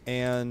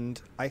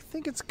 and I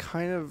think it's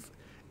kind of...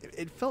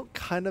 It felt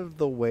kind of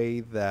the way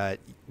that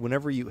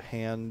whenever you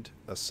hand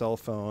a cell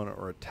phone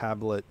or a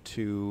tablet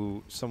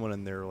to someone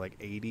in their, like,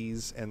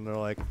 80s, and they're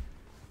like,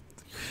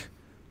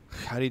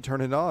 how do you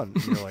turn it on?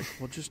 And you're like,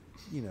 well, just,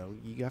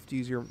 you have to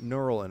use your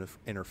neural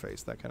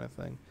interface, that kind of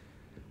thing.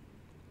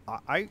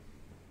 I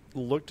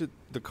looked at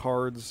the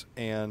cards,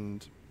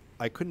 and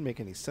I couldn't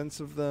make any sense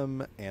of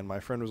them, and my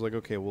friend was like,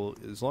 okay, well,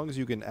 as long as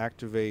you can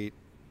activate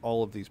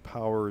all of these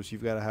powers,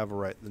 you've got to have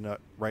the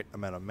right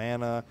amount of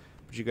mana,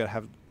 but you got to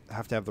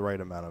have the right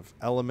amount of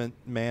element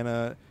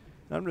mana.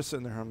 And I'm just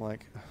sitting there, I'm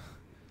like,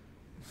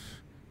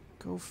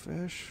 go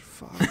fish,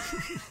 fuck.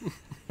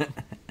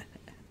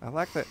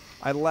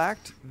 I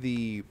lacked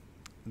the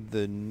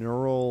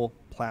neural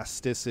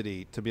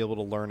plasticity to be able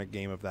to learn a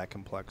game of that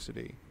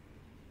complexity.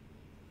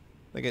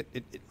 Like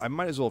I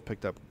might as well have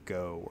picked up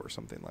Go or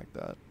something like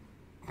that.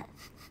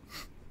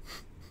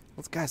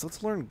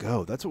 Let's learn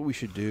Go. That's what we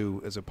should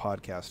do as a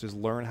podcast, is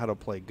learn how to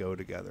play Go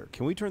together.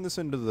 Can we turn this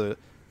into the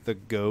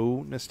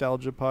Go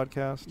nostalgia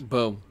podcast?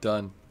 Boom.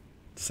 Done.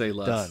 Say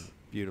less. Done.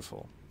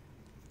 Beautiful.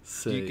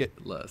 Say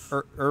less.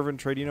 Irvin,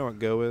 Trey, do you know what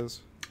Go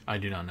is? I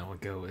do not know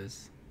what Go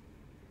is.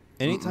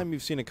 Anytime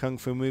you've seen a kung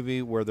fu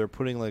movie where they're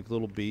putting like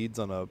little beads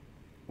on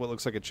what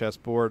looks like a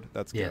chessboard,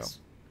 that's Yes.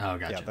 Oh,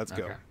 gotcha. Yeah, that's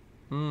Go.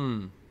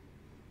 Hmm.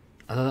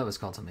 I thought that was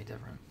called something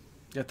different.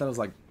 Yeah, I thought it was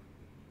like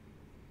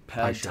Pie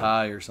pad show.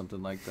 thai or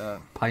something like that.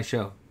 Pie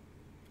Show.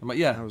 I'm like,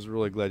 I yeah. was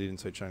really glad you didn't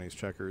say Chinese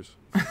checkers.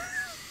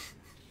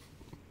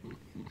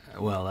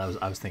 Well,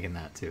 I was thinking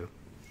that too.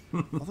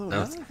 Although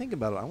now that I think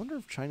about it, I wonder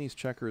if Chinese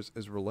checkers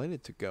is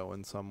related to Go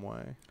in some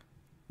way.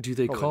 Do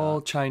they Probably call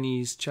not.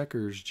 Chinese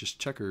checkers just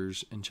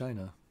checkers in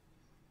China?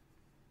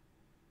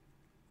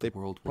 They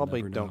world will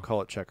probably never don't know.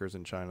 call it checkers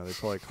in China. They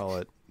probably call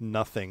it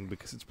nothing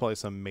because it's probably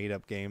some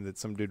made-up game that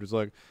some dude was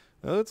like,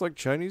 oh, it's like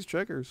Chinese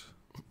checkers.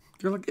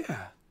 You're like,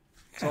 yeah.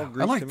 It's all I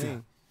Greek like to me.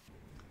 that.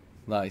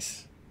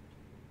 Nice.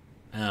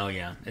 Oh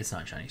yeah, it's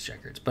not Chinese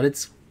checkers, but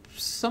it's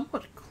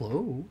somewhat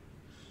close.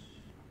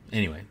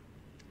 Anyway,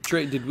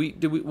 Trey, did we?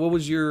 What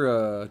was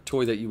your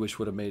toy that you wish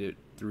would have made it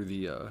through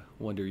the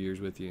Wonder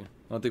Years with you?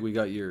 I don't think we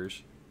got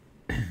yours.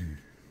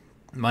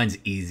 mine's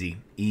easy.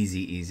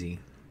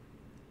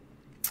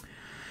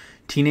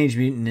 Teenage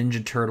Mutant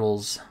Ninja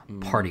Turtles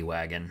Party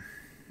Wagon.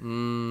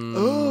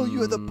 Oh,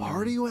 you had the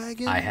party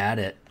wagon? I had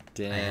it.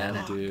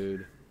 Damn,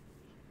 dude.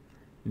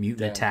 Mutant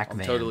Damn, Attack I'm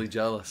Man. totally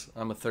jealous.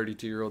 I'm a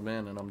 32-year-old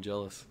man, and I'm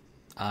jealous.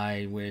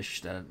 I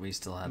wish that we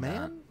still had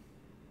Man?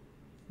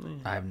 that.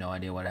 I have no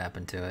idea what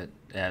happened to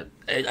it.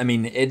 I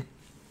mean,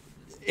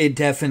 it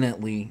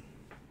definitely,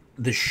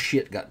 the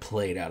shit got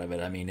played out of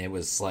it. I mean, it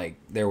was like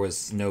there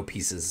was no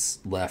pieces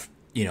left.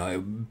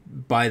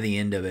 By the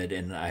end of it,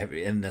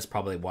 and that's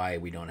probably why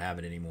we don't have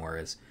it anymore.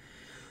 Is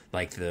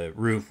like the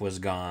roof was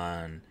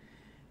gone,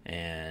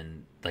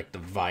 and like the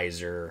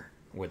visor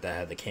with that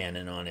had the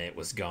cannon on it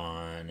was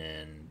gone,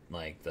 and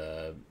like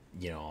the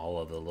all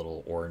of the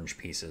little orange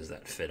pieces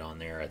that fit on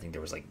there. I think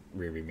there was like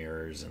rear view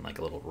mirrors and like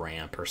a little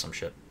ramp or some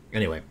shit.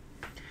 Anyway,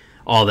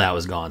 all that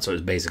was gone, so it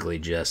was basically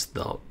just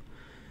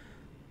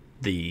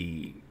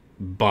the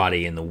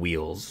body and the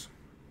wheels.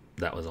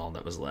 That was all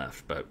that was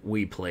left. But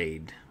we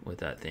played with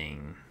that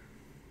thing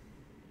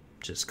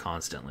just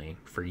constantly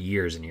for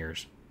years and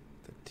years.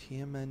 The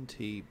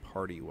TMNT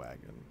Party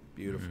Wagon.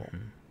 Beautiful.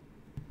 Mm-hmm.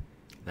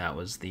 That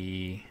was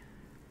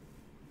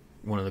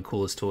one of the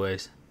coolest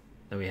toys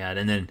that we had.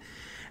 And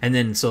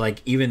then so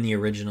like even the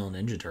original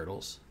Ninja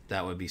Turtles,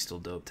 that would be still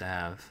dope to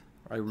have.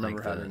 I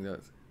remember having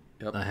those.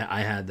 Yep.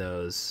 I had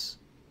those.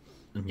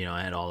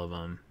 I had all of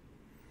them.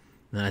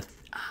 And then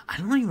I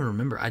don't even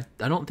remember. I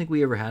don't think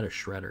we ever had a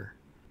Shredder.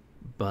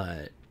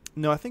 But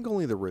no, I think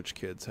only the rich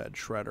kids had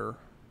Shredder.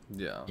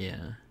 Yeah.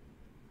 Yeah.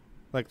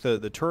 Like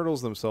the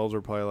turtles themselves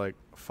were probably like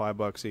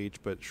 $5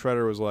 each, but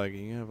Shredder was like,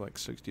 you have like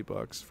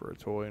 $60 for a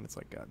toy, and it's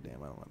like, God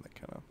damn, I don't want that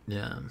kind of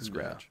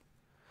scratch. Yeah.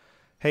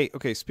 Hey,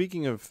 okay,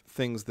 speaking of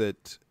things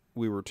that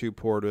we were too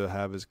poor to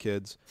have as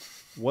kids,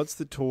 what's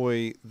the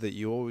toy that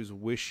you always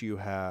wish you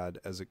had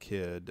as a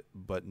kid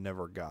but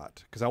never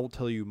got? Because I will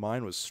tell you,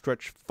 mine was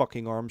Stretch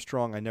fucking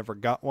Armstrong. I never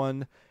got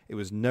one. It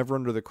was never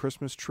under the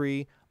Christmas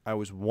tree. I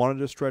always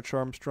wanted a Stretch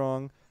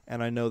Armstrong,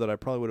 and I know that I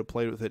probably would have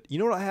played with it. You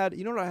know what I had?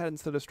 You know what I had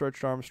instead of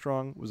Stretch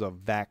Armstrong? Was a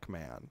Vac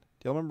Man.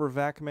 Do y'all remember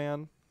Vac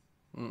Man?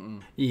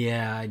 Mm-mm.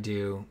 Yeah, I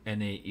do.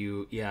 And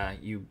you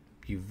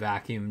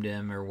vacuumed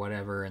him or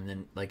whatever, and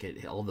then like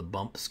all the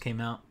bumps came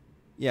out.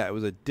 Yeah, it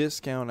was a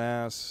discount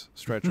ass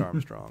Stretch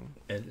Armstrong.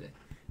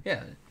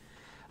 Yeah.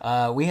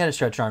 We had a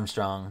Stretch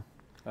Armstrong.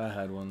 I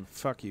had one.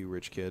 Fuck you,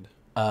 rich kid.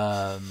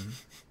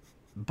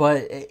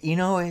 But it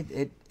didn't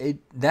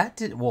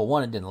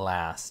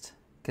last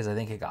because I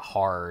think it got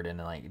hard and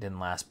it didn't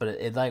last. But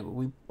it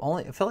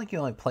felt like you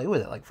only play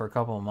with it like for a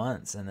couple of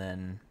months, and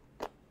then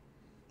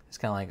it's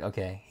kind of like,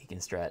 okay, he can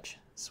stretch,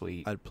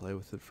 sweet. I'd play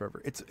with it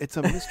forever. It's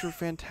a Mr.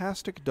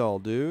 Fantastic doll,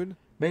 dude.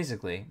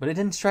 Basically, but it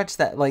didn't stretch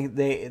that. Like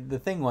the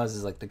thing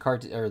was like the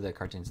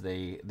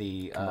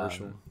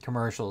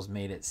commercials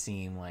made it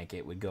seem like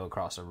it would go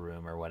across a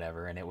room or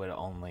whatever, and it would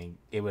only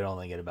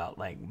get about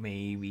like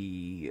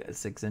maybe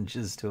 6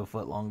 inches to a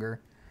foot longer.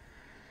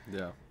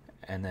 Yeah,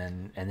 and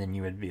then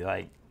you would be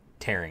like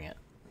tearing it.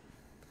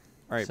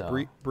 All right,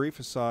 so. Brief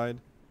aside.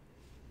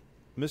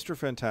 Mr.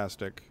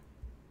 Fantastic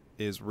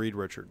is Reed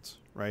Richards,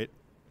 right?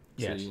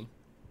 Yes. See?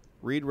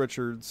 Reed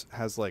Richards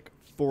has like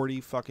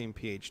 40 fucking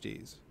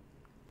PhDs.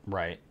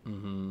 Right.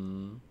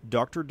 Mm-hmm.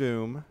 Dr.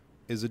 Doom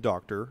is a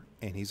doctor,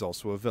 and he's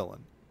also a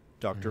villain.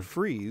 Dr.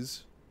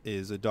 Freeze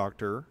is a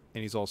doctor,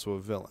 and he's also a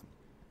villain.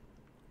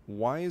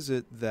 Why is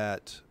it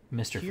that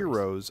Mr.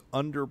 heroes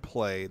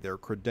underplay their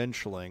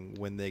credentialing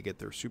when they get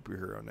their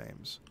superhero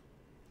names?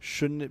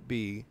 Shouldn't it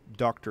be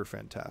Dr.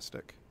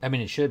 Fantastic? I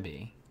mean, it should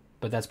be,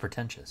 but that's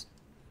pretentious.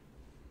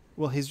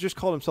 Well, he's just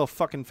called himself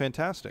fucking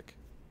Fantastic.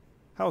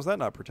 How is that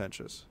not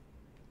pretentious?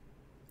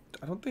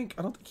 I don't think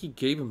he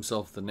gave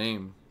himself the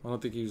name. I don't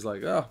think he was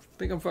like, I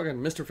think I'm fucking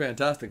Mr.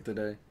 Fantastic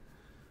today. I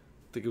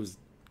think it was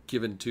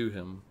given to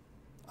him.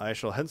 I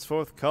shall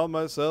henceforth call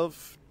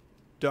myself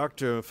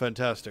Dr.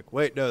 Fantastic.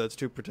 Wait, no, that's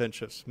too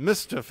pretentious.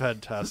 Mr.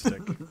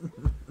 Fantastic.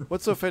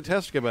 What's so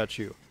fantastic about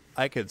you?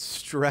 I can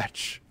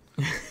stretch.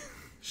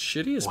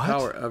 Shittiest What?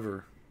 power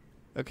ever.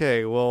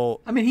 Okay, well...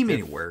 I mean, he made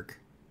it work.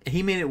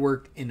 He made it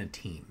work in a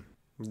team.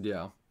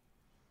 Yeah.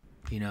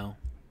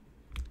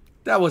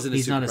 That wasn't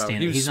he's not a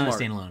superpower. He's not a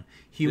standalone.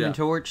 Human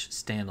Torch,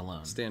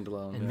 standalone.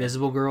 Standalone.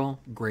 Invisible Girl,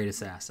 great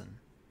assassin.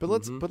 But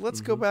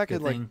let's go back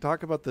and thing.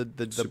 talk about the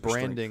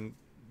branding strength.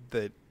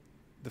 that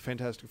the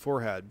Fantastic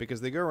Four had,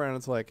 because they go around and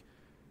it's like,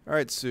 all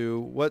right, Sue,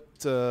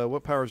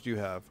 what powers do you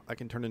have? I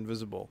can turn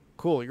invisible.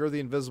 Cool, you're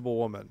the Invisible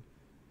Woman.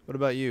 What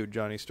about you,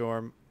 Johnny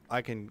Storm?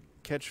 I can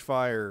catch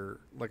fire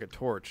like a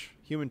torch.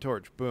 Human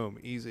Torch, boom,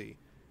 easy.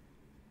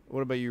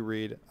 What about you,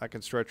 Reed? I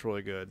can stretch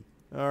really good.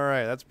 All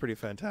right, that's pretty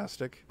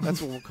fantastic.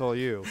 That's what we'll call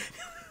you.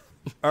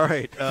 All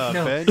right,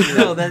 Ben.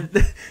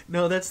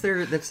 That's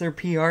their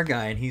PR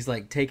guy, and he's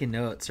like taking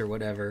notes or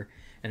whatever,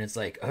 and it's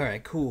like, all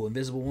right, cool,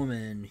 Invisible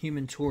Woman,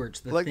 Human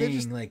Torch, the thing, and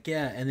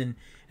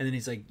then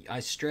he's like, I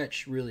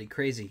stretch really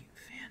crazy,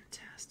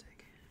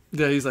 fantastic.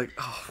 Yeah, he's like,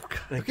 oh god.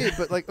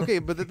 Okay,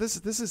 but this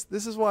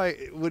is why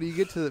when you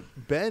get to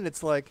Ben,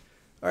 it's like,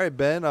 all right,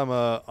 Ben, I'm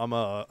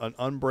an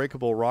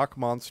unbreakable rock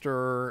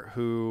monster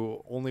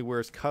who only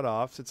wears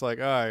cutoffs. It's like,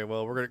 all right,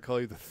 well, we're gonna call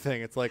you the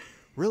Thing. It's like,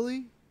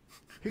 really?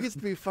 He gets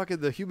to be fucking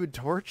the Human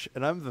Torch,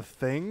 and I'm the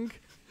Thing.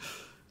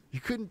 You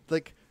couldn't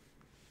like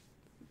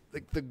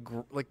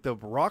the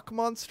rock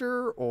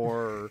monster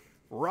or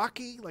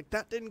Rocky, like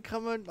that didn't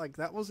come in, like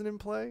that wasn't in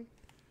play.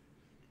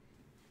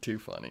 Too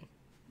funny.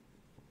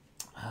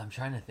 I'm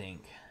trying to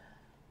think.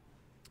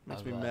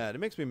 Makes me mad. It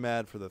makes me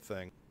mad for the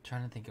Thing.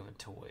 Trying to think of a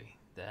toy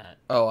that.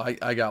 Oh,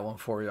 I got one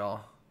for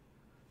y'all.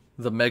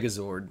 The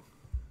Megazord.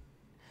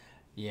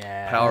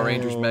 Yeah. Power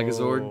Rangers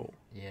Megazord.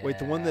 Yeah. Wait,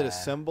 the one that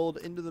assembled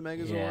into the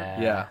Megazord?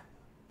 Yeah. Yeah.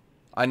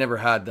 I never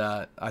had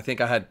that. I think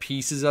I had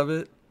pieces of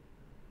it,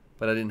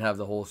 but I didn't have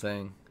the whole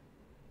thing,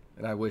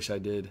 and I wish I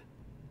did.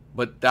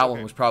 But that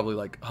one was probably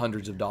like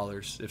hundreds of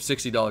dollars. If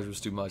 $60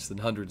 was too much, then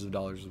hundreds of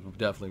dollars was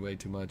definitely way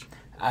too much.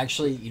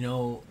 Actually, you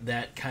know,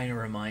 that kind of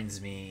reminds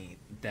me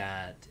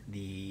that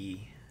the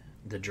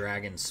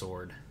dragon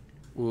sword.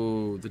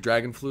 Ooh, the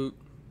dragon flute.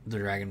 The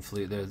dragon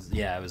flute.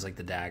 Yeah, it was like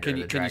the dagger,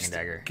 the dragon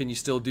dagger. Can you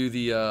still do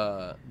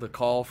the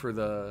call for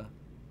the?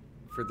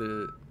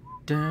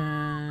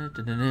 Yeah,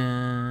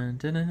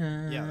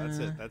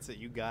 that's it.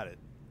 You got it.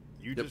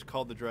 You just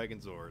called the Dragon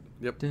Zord.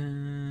 Yep.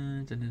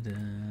 Dun, dun,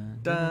 dun,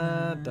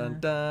 Dun, dun,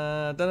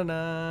 dun, dun,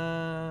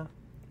 dun.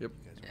 Yep.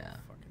 Yeah.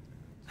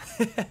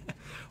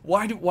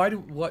 Why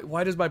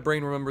does my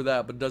brain remember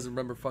that but doesn't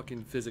remember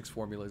fucking physics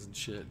formulas and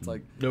shit? It's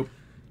like, nope.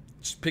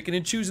 Just picking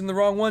and choosing the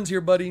wrong ones here,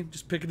 buddy.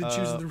 Just picking and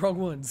choosing the wrong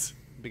ones.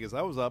 Because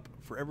I was up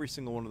for every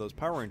single one of those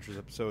Power Rangers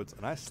episodes,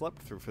 and I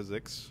slept through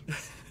physics.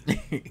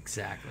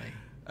 Exactly.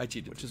 I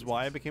cheated. Which is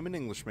why I became an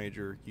English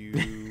major.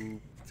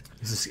 You.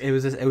 It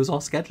was all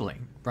scheduling,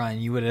 Brian.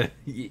 You would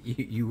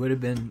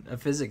have been a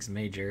physics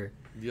major.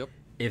 Yep.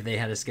 If they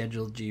had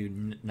scheduled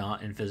you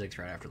not in physics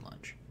right after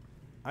lunch.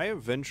 I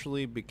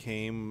eventually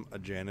became a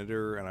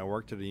janitor, and I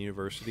worked at a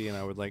university, and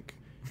I would like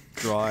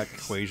draw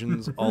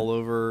equations all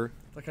over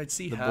like I'd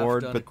see the half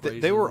board, done but they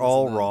equations were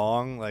all and then-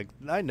 wrong. Like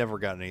I never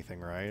got anything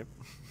right.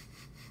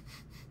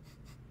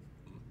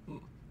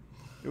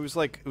 It was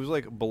like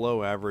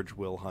below average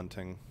will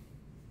hunting.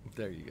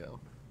 There you go.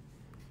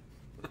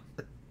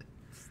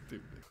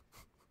 Stupid.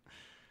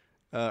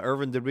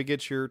 Irvin, did we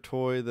get your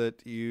toy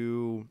that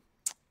you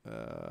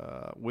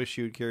wish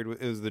you'd carried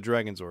with? It was the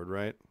Dragon Zord,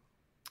 right?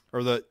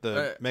 Or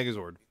the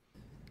Megazord.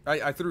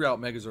 I threw out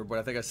Megazord, but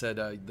I think I said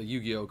the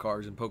Yu-Gi-Oh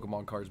cards and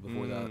Pokemon cards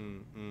before that.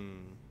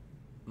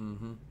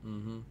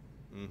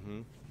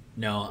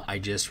 No, I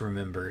just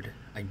remembered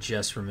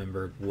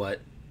what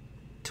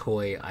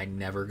toy I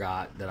never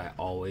got that I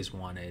always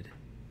wanted.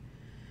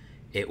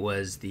 It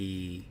was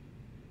the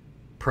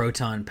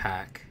Proton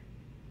Pack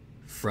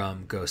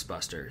from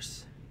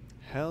Ghostbusters.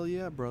 Hell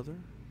yeah, brother.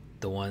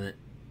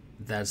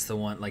 That's the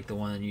one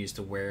that you used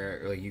to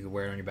wear, like you could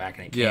wear it on your back,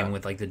 and it Yeah. came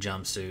with like the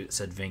jumpsuit,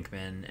 said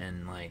Vinkman,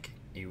 and like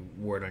you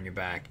wore it on your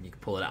back and you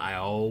could pull it out. I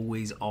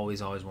always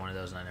wanted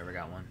those, and I never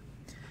got one.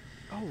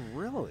 Oh,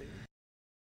 really?